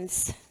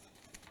sins.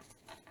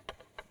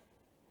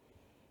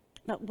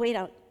 But we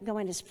don't go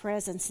in his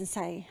presence and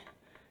say,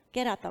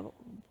 get out the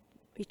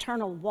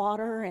eternal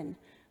water and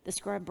the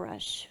scrub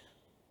brush.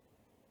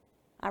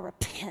 I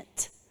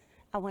repent.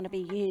 I want to be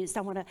used.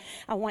 I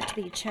want to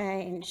be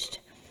changed.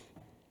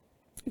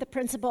 The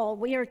principle,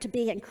 we are to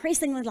be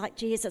increasingly like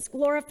Jesus,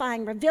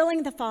 glorifying,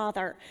 revealing the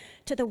Father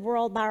to the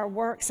world by our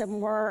works.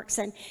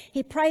 And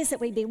he prays that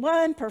we be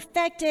one,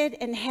 perfected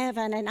in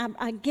heaven. And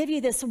I give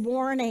you this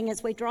warning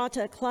as we draw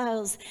to a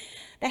close.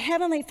 The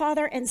Heavenly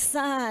Father and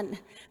Son,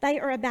 they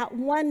are about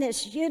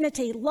oneness,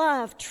 unity,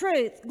 love,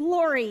 truth,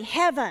 glory,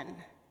 heaven.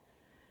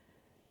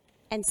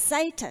 And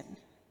Satan,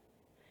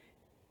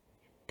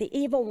 the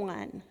evil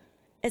one,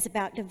 is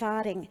about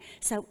dividing.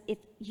 So if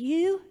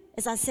you,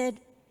 as I said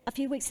a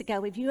few weeks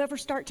ago, if you ever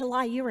start to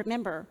lie, you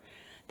remember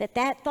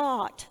that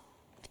thought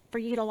for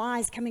you to lie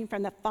is coming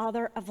from the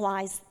father of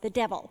lies, the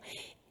devil.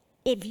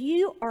 If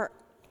you are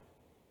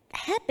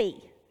happy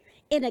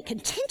in a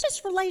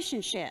contentious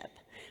relationship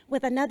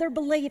with another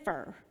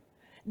believer,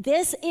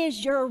 this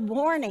is your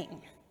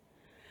warning.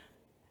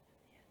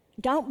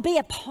 Don't be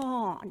a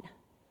pawn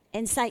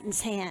in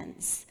Satan's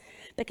hands.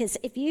 Because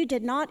if you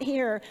did not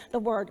hear the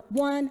word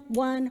one,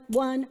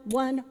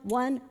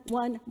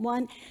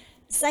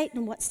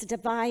 Satan wants to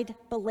divide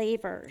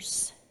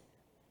believers.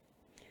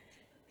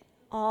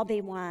 All be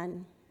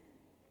one.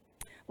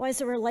 What is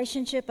the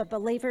relationship of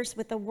believers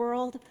with the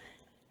world?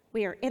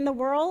 We are in the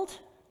world,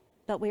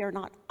 but we are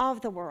not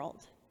of the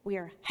world. We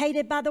are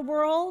hated by the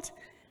world,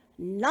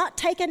 not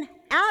taken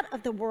out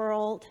of the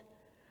world,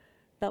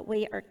 but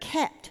we are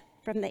kept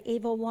from the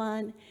evil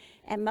one.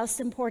 And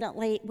most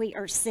importantly, we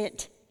are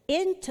sent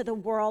into the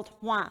world.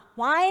 Why?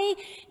 Why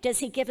does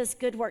he give us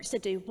good works to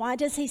do? Why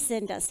does he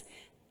send us?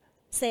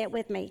 Say it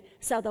with me.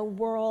 So the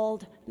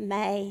world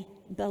may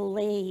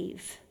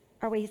believe.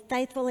 Are we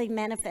faithfully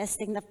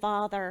manifesting the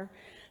Father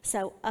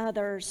so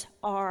others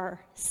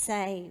are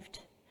saved?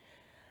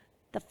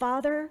 The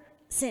Father,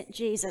 sent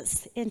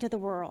Jesus into the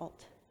world.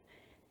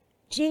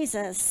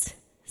 Jesus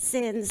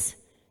sends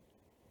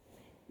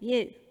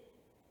you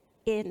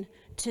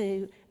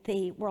into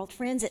the world.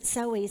 Friends, it's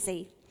so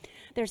easy.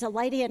 There's a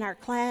lady in our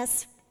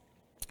class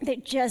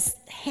that just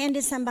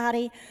handed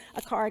somebody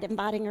a card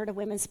inviting her to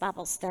women's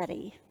Bible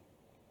study.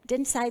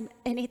 Didn't say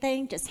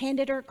anything, just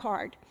handed her a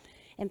card.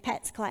 In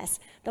Pat's class,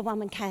 the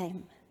woman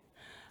came.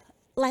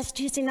 Last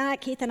Tuesday night,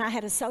 Keith and I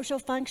had a social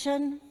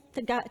function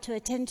to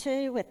attend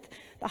to with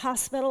the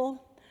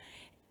hospital.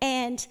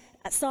 And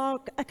I saw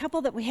a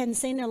couple that we hadn't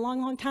seen in a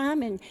long, long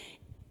time. And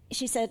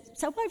she said,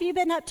 "So what have you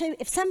been up to?"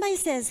 If somebody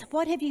says,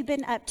 "What have you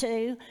been up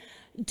to?"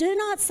 do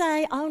not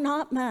say, "Oh,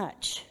 not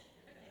much."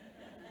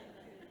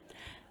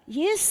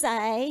 You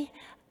say,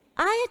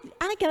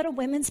 I go to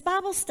women's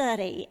Bible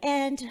study,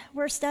 and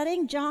we're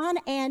studying John,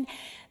 and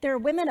there are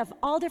women of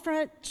all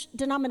different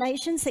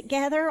denominations that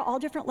gather, all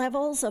different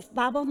levels of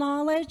Bible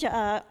knowledge,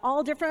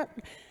 all different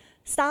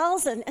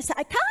styles, and I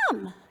said,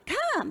 come.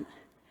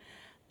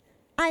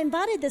 I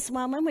invited this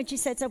woman when she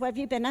said, "So what have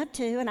you been up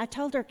to?" And I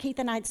told her Keith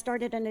and I had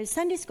started a new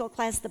Sunday school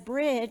class, The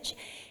Bridge,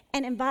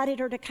 and invited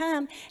her to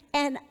come.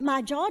 And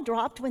my jaw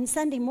dropped when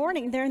Sunday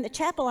morning there in the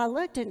chapel I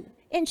looked,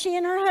 and she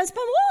and her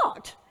husband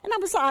walked. And I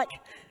was like,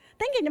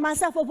 thinking to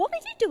myself, well, what are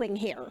you doing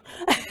here?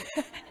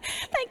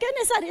 Thank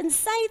goodness I didn't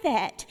say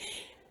that.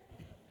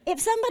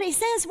 If somebody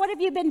says, "What have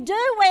you been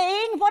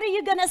doing?" what are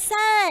you going to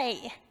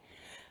say?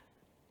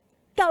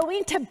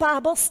 Going to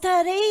Bible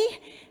study?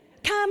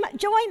 Come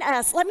join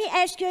us. Let me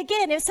ask you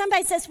again. If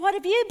somebody says, "What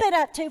have you been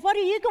up to?" what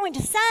are you going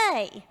to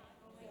say?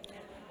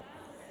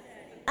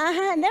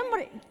 And then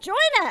join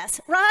us,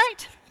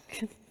 right?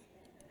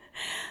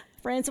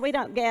 Friends, we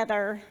don't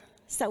gather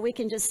so we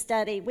can just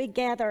study. We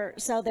gather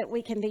so that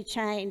we can be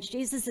changed.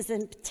 Jesus is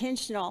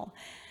intentional.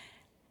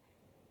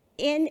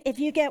 If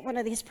you get one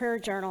of these prayer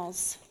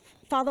journals,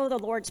 follow the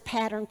Lord's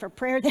pattern for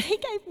prayer that he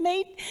gave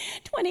me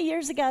 20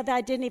 years ago that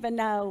I didn't even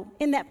know.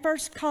 In that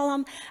first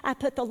column, I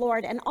put the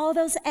Lord, and all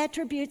those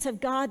attributes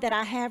of God that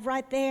I have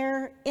right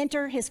there,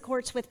 enter his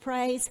courts with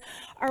praise,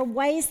 are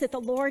ways that the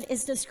Lord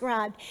is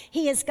described.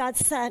 He is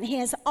God's Son. He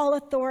has all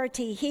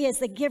authority. He is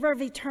the giver of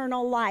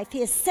eternal life.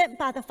 He is sent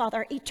by the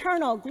Father,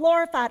 eternal,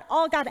 glorified,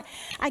 all God.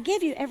 I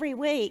give you every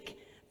week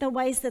the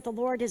ways that the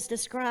Lord is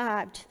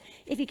described.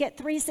 If you get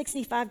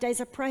 365 days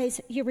of praise,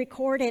 you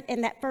record it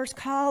in that first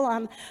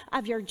column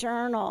of your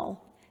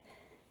journal.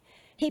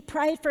 He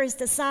prayed for his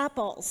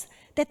disciples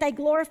that they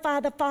glorify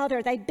the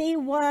Father, they be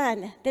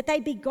one, that they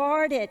be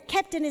guarded,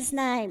 kept in his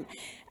name.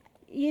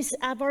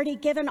 I've already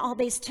given all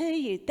these to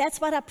you.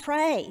 That's what I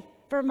pray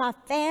for my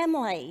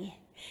family.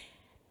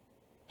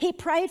 He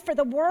prayed for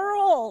the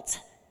world.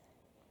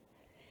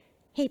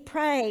 He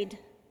prayed,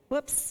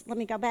 let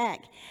me go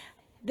back.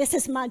 This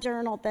is my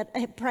journal that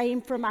I'm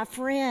praying for my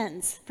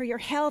friends, for your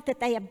health, that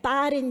they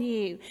abide in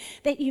you,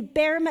 that you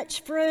bear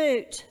much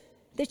fruit,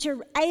 that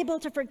you're able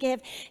to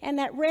forgive. And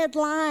that red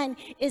line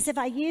is if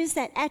I use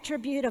that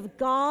attribute of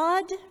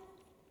God,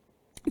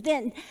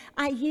 then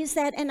I use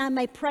that and I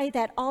may pray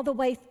that all the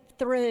way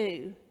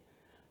through.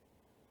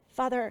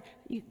 Father,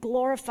 you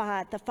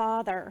glorified the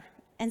Father.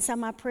 And so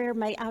my prayer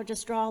I'll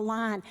just draw a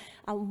line.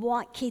 I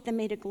want Keith and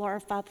me to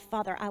glorify the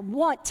Father. I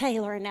want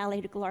Taylor and Ellie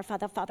to glorify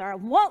the Father. I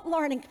want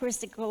Lauren and Chris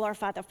to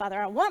glorify the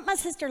Father. I want my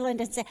sister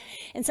Linda to.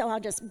 And so I'll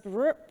just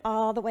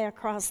all the way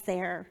across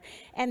there.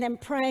 And then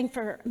praying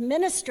for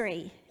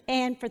ministry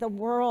and for the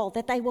world,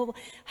 that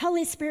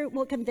Holy Spirit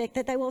will convict,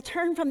 that they will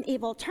turn from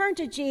evil, turn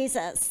to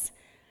Jesus.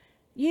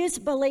 Use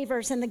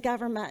believers in the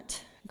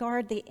government.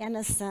 Guard the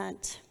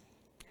innocent.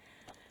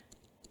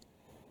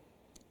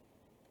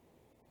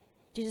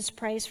 Jesus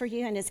prays for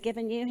you and has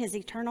given you his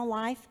eternal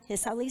life,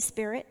 his Holy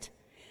Spirit,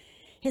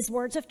 his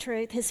words of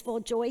truth, his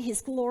full joy,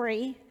 his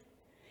glory,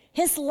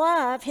 his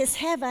love, his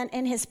heaven,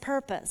 and his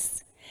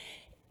purpose.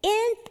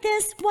 In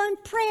this one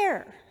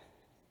prayer,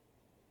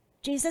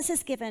 Jesus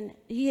has given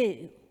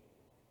you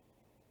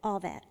all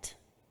that.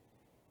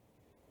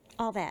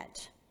 All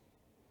that.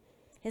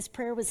 His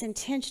prayer was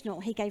intentional.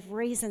 He gave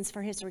reasons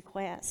for his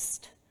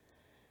request.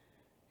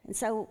 And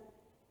so,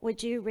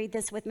 would you read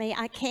this with me?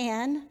 I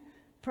can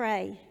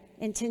pray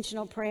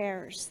intentional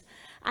prayers.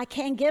 I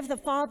can give the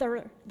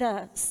Father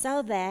the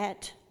 "so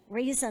that"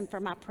 reason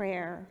for my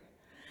prayer.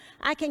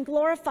 I can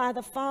glorify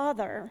the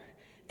Father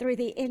through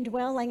the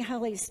indwelling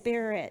Holy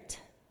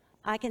Spirit.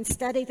 I can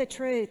study the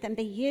truth and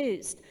be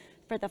used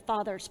for the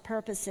Father's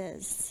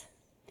purposes.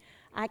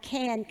 I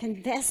can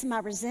confess my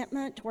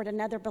resentment toward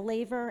another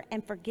believer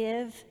and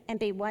forgive and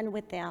be one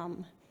with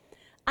them.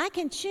 I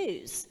can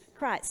choose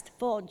Christ's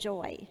full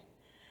joy.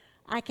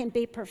 I can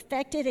be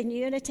perfected in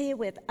unity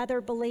with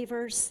other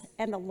believers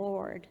and the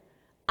Lord.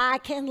 I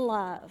can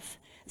love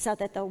so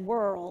that the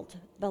world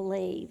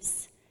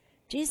believes.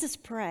 Jesus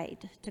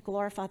prayed to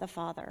glorify the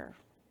Father.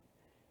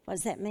 What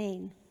does that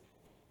mean?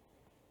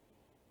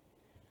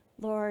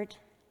 Lord,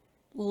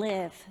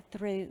 live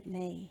through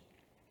me.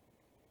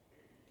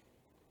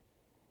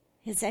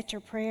 Is that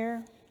your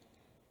prayer?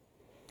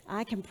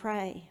 I can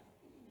pray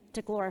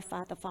to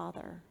glorify the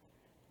Father.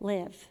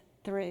 Live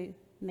through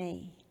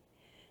me.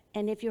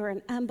 And if you're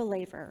an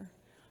unbeliever,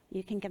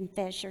 you can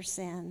confess your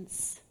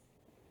sins.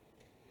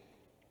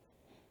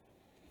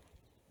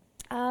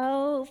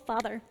 Oh,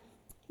 Father,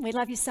 we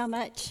love you so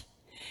much.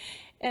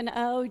 And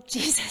oh,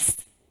 Jesus,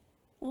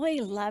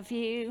 we love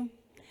you.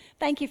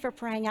 Thank you for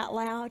praying out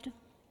loud.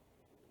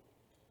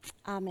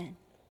 Amen.